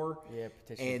shooting war. Yeah,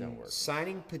 petitions don't work. And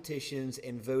signing petitions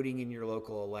and voting in your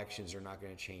local elections are not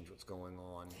going to change what's going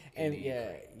on in the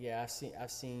Ukraine.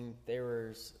 I've seen there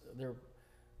were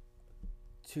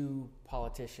two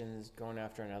politicians going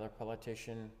after another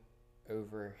politician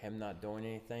over him not doing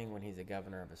anything when he's a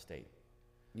governor of a state.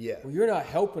 Yeah. Well, you're not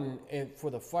helping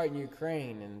for the fight in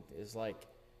Ukraine, and it's like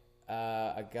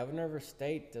a governor of a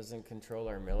state doesn't control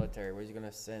our military. Was he going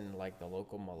to send like the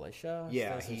local militia?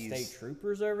 Yeah, some state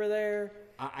troopers over there.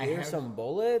 Here's some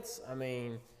bullets. I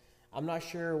mean, I'm not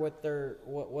sure what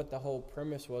the whole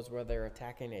premise was where they're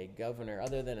attacking a governor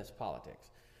other than his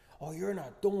politics. Oh, you're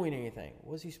not doing anything.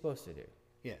 What's he supposed to do?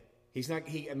 Yeah, he's not.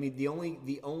 I mean, the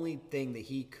only thing that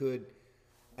he could.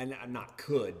 And not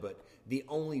could, but the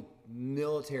only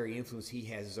military influence he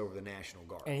has is over the National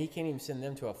Guard. And he can't even send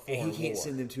them to a foreign war. And he can't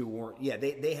send them to a war. Yeah,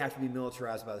 they have to be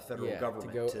militarized by the federal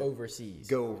government to go overseas.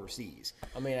 Go overseas.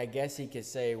 I mean, I guess he could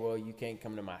say, well, you can't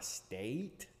come to my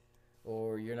state,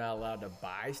 or you're not allowed to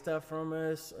buy stuff from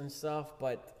us and stuff.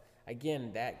 But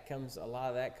again, a lot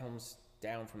of that comes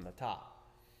down from the top.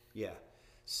 Yeah.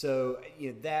 So,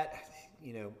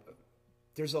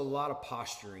 there's a lot of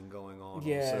posturing going on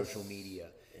social media.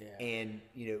 Yeah. And,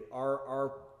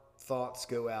 our thoughts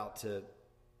go out to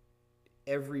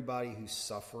everybody who's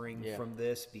suffering from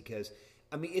this because,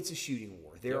 I mean, it's a shooting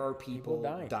war. There are people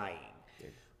dying.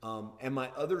 And my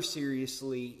other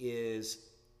seriously is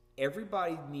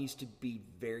everybody needs to be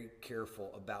very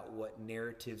careful about what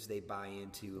narratives they buy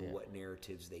into and what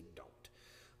narratives they don't.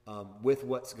 With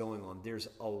what's going on, there's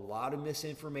a lot of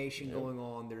misinformation going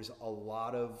on. There's a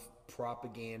lot of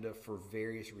propaganda for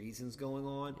various reasons going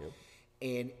on.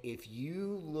 And if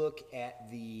you look at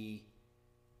the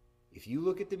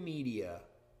media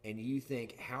and you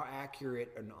think how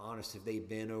accurate and honest have they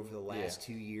been over the last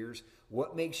 2 years,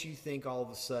 what makes you think all of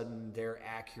a sudden they're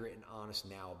accurate and honest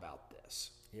now about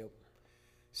this?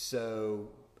 So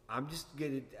I'm just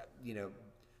going to,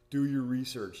 do your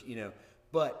research,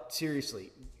 But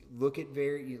seriously, look at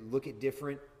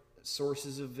different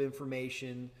sources of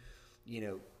information.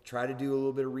 Try to do a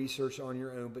little bit of research on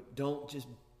your own, but don't just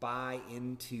buy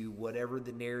into whatever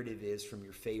the narrative is from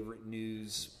your favorite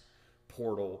news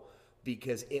portal,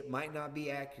 because it might not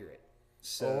be accurate.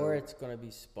 Or it's going to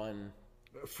be spun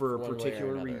for a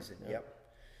particular reason.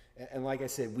 And like I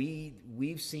said,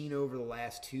 we've seen over the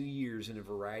last 2 years in a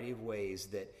variety of ways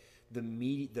that the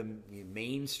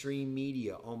mainstream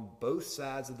media on both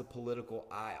sides of the political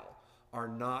aisle are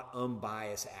not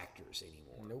unbiased actors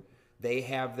anymore. They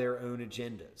have their own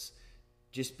agendas.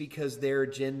 Just because their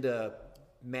agenda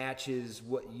matches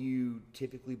what you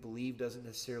typically believe doesn't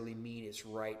necessarily mean it's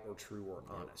right or true or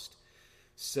honest.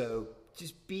 So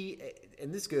just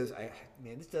and this goes,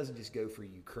 this doesn't just go for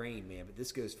Ukraine, man, but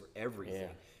this goes for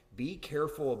everything. Be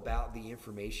careful about the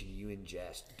information you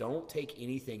ingest. Don't take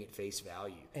anything at face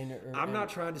value. I'm not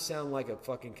trying to sound like a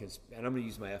fucking, and I'm going to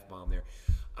use my F-bomb there.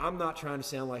 I'm not trying to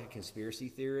sound like a conspiracy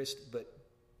theorist, but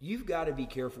you've got to be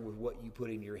careful with what you put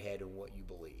in your head and what you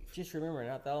believe. Just remember,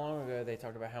 not that long ago, they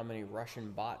talked about how many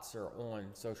Russian bots are on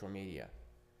social media.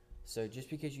 So just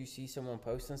because you see someone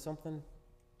posting something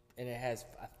and it has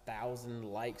 1,000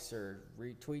 likes or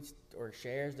retweets or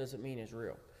shares doesn't mean it's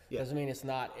real. Doesn't mean it's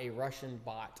not a Russian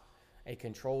bot, a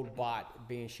controlled bot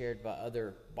being shared by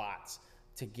other bots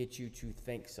to get you to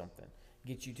think something,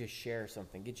 get you to share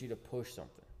something, get you to push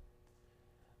something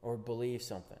or believe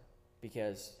something.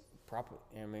 Because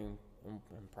in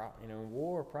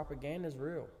war, propaganda is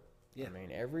real.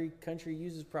 Every country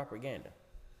uses propaganda.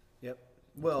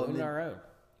 Well, including our own.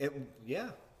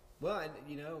 Well, and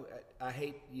I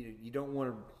hate you don't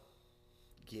want to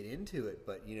get into it,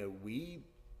 but we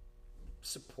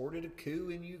supported a coup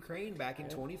in Ukraine back in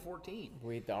 2014.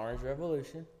 The Orange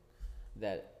Revolution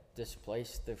that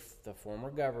displaced the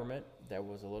former government that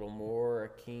was a little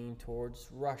more keen towards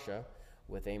Russia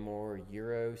with a more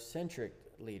Eurocentric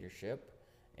leadership.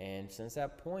 And since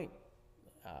that point,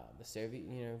 the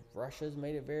Soviet, Russia's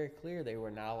made it very clear they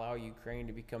would not allow Ukraine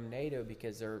to become NATO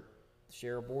because they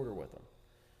share a border with them.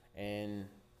 And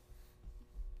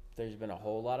there's been a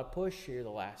whole lot of push here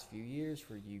the last few years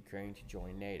for Ukraine to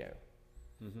join NATO.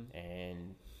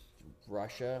 And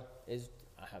Russia is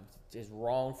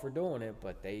wrong for doing it,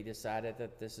 but they decided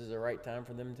that this is the right time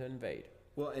for them to invade.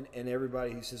 Well, and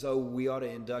everybody who says, "Oh, we ought to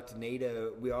induct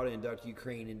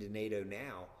Ukraine into NATO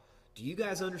now," do you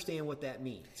guys understand what that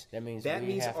means? That means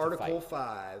Article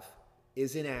 5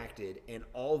 is enacted, and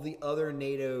all the other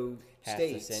NATO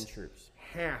states to send troops,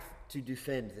 have to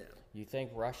defend them. You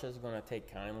think Russia's going to take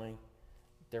kindly?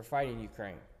 They're fighting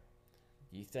Ukraine.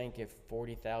 You think if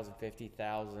 40,000,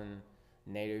 50,000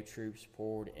 NATO troops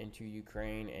poured into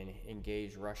Ukraine and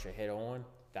engaged Russia head on,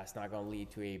 that's not going to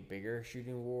lead to a bigger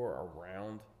shooting war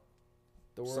around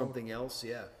the world? Something else,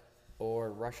 yeah.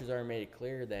 Or Russia's already made it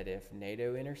clear that if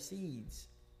NATO intercedes,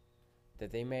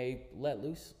 that they may let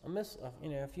loose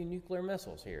a few nuclear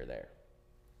missiles here or there.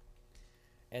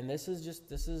 And this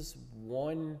is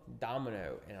one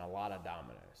domino in a lot of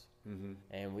dominoes.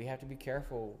 And we have to be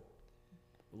careful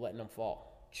letting them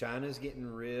fall. China's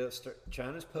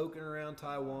China's poking around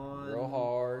Taiwan real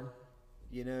hard.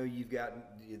 You've got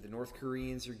the North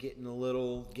Koreans are getting a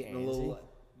little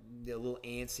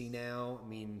antsy now.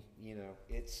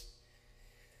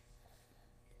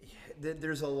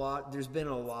 There's been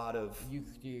a lot of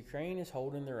Ukraine is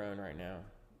holding their own right now.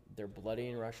 They're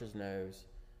bloodying Russia's nose.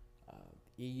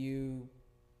 EU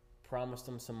promised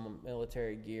them some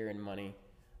military gear and money.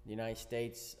 The United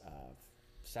States,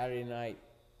 Saturday night,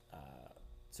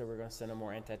 so we're going to send them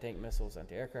more anti-tank missiles,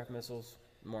 anti-aircraft missiles,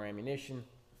 more ammunition,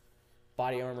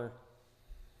 body armor.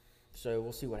 So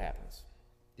we'll see what happens.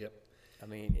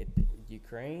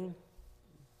 Ukraine,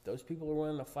 those people are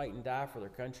willing to fight and die for their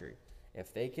country.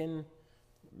 If they can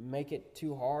make it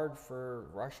too hard for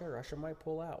Russia might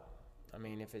pull out.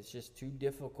 If it's just too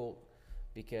difficult,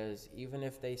 because even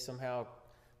if they somehow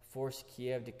force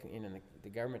Kiev to, the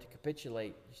government to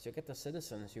capitulate, you still get the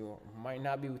citizens who might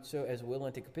not be as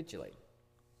willing to capitulate.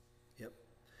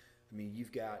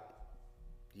 You've got,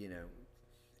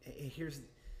 here's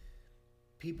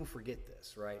people forget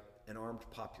this, right? An armed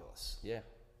populace. Yeah.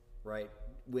 Right?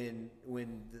 When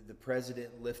the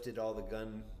president lifted all the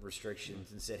gun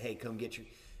restrictions and said, "Hey, come get your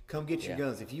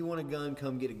guns. If you want a gun,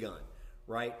 come get a gun."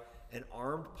 Right? An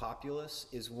armed populace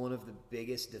is one of the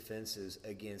biggest defenses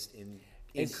against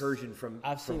incursion from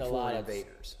foreign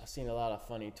invaders. I've seen a lot of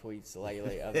funny tweets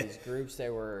lately of these groups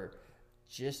that were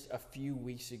just a few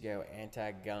weeks ago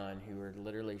anti-gun, who were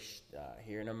literally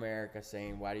here in America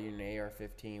saying, "Why do you need an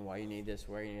AR-15? Why do you need this?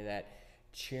 Why do you need that?"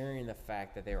 Cheering the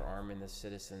fact that they were arming the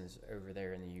citizens over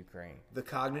there in the Ukraine. The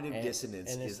cognitive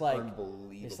dissonance is unbelievable.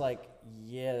 It's like,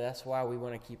 yeah, that's why we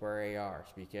want to keep our ARs,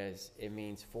 because it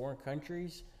means foreign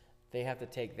countries, they have to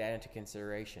take that into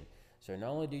consideration. So not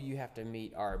only do you have to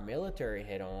meet our military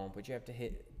head on, but you have to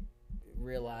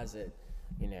realize that,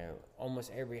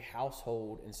 almost every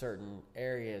household in certain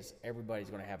areas, everybody's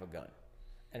going to have a gun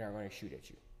and are going to shoot at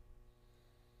you.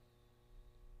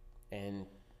 And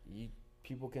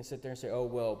people can sit there and say, "Oh,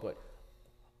 well, but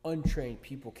untrained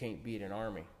people can't beat an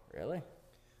army." Really?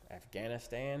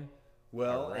 Afghanistan,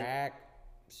 Iraq,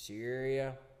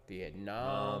 Syria,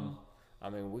 Vietnam. I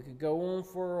mean, we could go on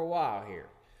for a while here.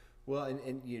 Well,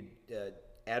 and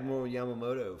Admiral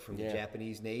Yamamoto from the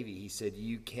Japanese Navy, he said,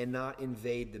 "You cannot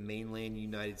invade the mainland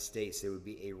United States. There would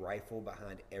be a rifle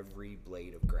behind every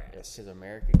blade of grass." Because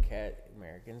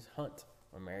Americans hunt.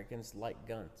 Americans like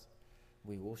guns.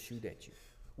 We will shoot at you.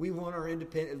 We want our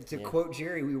independence. To quote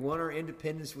Jerry, we want our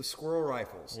independence with squirrel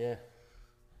rifles. Yeah.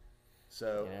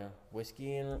 So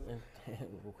whiskey and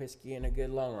a good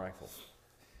long rifle.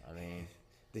 I mean,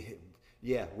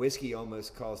 whiskey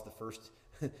almost caused the first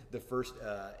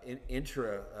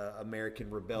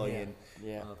intra-American rebellion.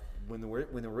 When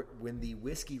the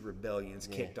whiskey rebellions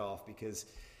kicked off, because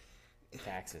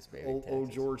taxes, baby.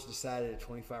 Old George decided a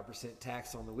 25%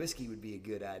 tax on the whiskey would be a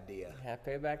good idea. Have to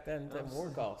pay back that war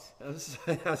costs.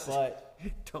 But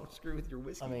don't screw with your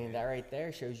whiskey. I mean, that right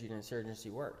there shows you the insurgency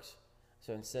works.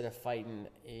 So instead of fighting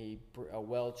a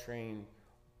well-trained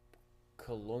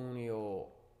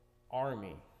colonial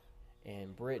army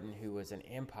in Britain, who was an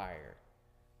empire,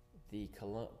 the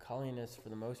colonists, for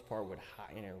the most part,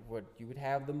 you would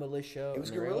have the militia. It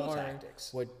was guerrilla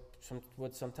tactics.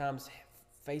 Would sometimes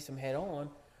face them head on,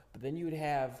 but then you would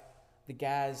have the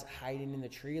guys hiding in the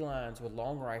tree lines with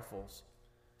long rifles,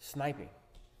 sniping.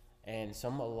 And a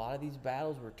lot of these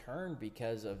battles were turned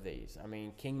because of these. I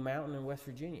mean, King Mountain in West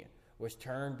Virginia was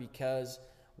turned because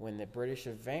when the British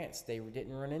advanced, they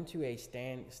didn't run into a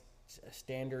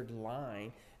standard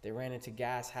line. They ran into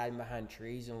guys hiding behind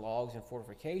trees and logs and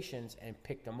fortifications and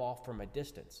picked them off from a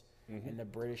distance. Mm-hmm. And the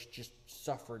British just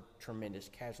suffered tremendous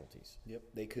casualties. Yep,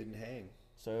 they couldn't hang.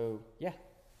 So,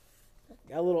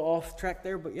 got a little off track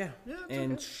there, but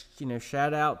and okay.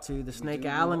 Shout out to the Snake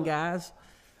Island guys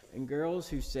and girls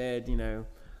who said,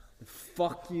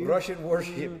 fuck you, Russian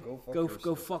warship,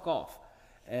 go fuck off.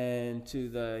 And to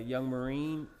the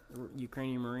young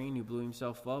Ukrainian Marine who blew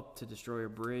himself up to destroy a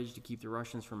bridge to keep the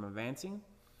Russians from advancing.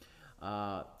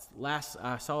 I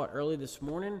saw it early this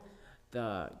morning.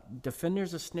 The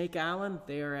defenders of Snake Island,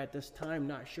 they are at this time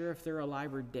not sure if they're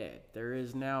alive or dead. There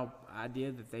is now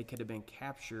idea that they could have been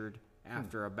captured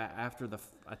after the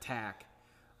attack.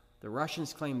 The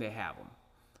Russians claim they have them,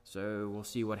 so we'll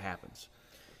see what happens.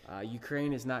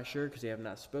 Ukraine is not sure because they have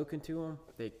not spoken to them.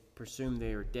 They presume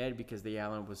they are dead because the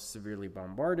island was severely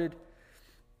bombarded,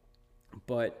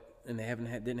 and they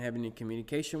didn't have any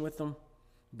communication with them.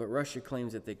 But Russia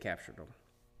claims that they captured them.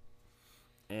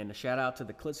 And a shout out to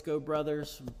the Klitschko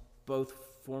brothers, both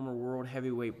former world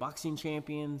heavyweight boxing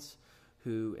champions,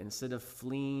 who instead of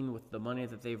fleeing with the money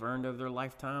that they've earned over their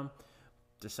lifetime,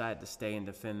 decided to stay and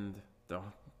defend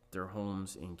their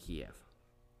homes in Kiev.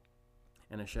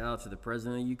 And a shout out to the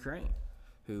president of Ukraine,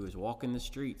 who is walking the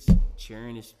streets,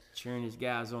 cheering his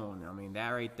guys on. I mean, that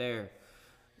right there,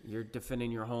 you're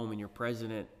defending your home, and your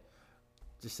president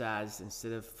decides,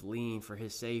 instead of fleeing for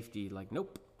his safety, like,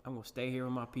 nope, I'm going to stay here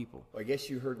with my people. Well, I guess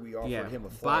you heard we offered him a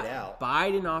flight out.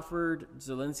 Biden offered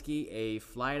Zelensky a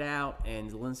flight out,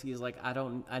 and Zelensky is like,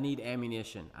 I need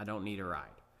ammunition. I don't need a ride.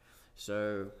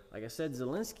 So, like I said,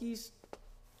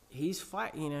 he's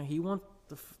fighting.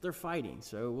 They're fighting.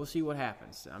 So we'll see what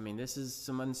happens. I mean, this is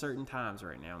some uncertain times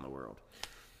right now in the world.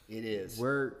 It is.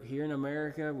 We're here in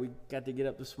America. We got to get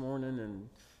up this morning and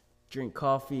drink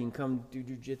coffee and come do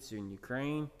jiu-jitsu. In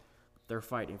Ukraine, they're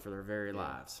fighting for their very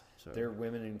lives. So their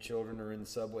women and children are in the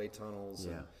subway tunnels.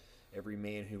 And every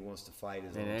man who wants to fight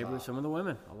is on top. Some of the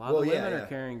women. A lot of the women are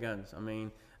carrying guns. I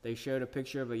mean, they showed a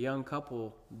picture of a young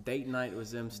couple. Date night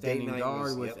was them standing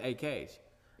guard with AKs.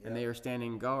 And they were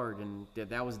standing guard, and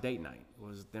that was date night.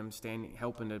 Was them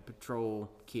helping to patrol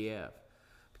Kiev.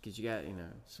 because you got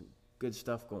some good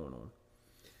stuff going on.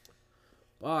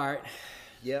 All right.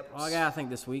 Yep. All I got, I think,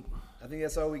 this week. I think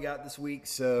that's all we got this week.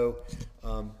 So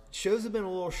shows have been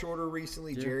a little shorter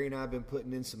recently. Yeah. Jerry and I have been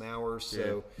putting in some hours.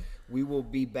 So we will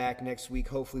be back next week,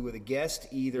 hopefully with a guest,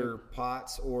 either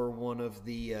Potts or one of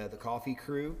the coffee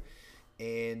crew.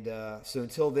 And so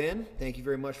until then, thank you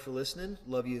very much for listening.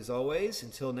 Love you as always.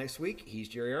 Until next week, he's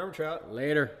Jerry Armentrout.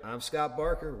 Later. I'm Scott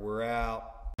Barker. We're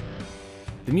out.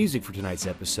 The music for tonight's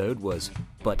episode was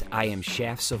But I Am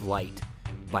Shafts of Light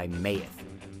by Mayeth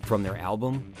from their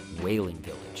album Wailing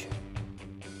Village.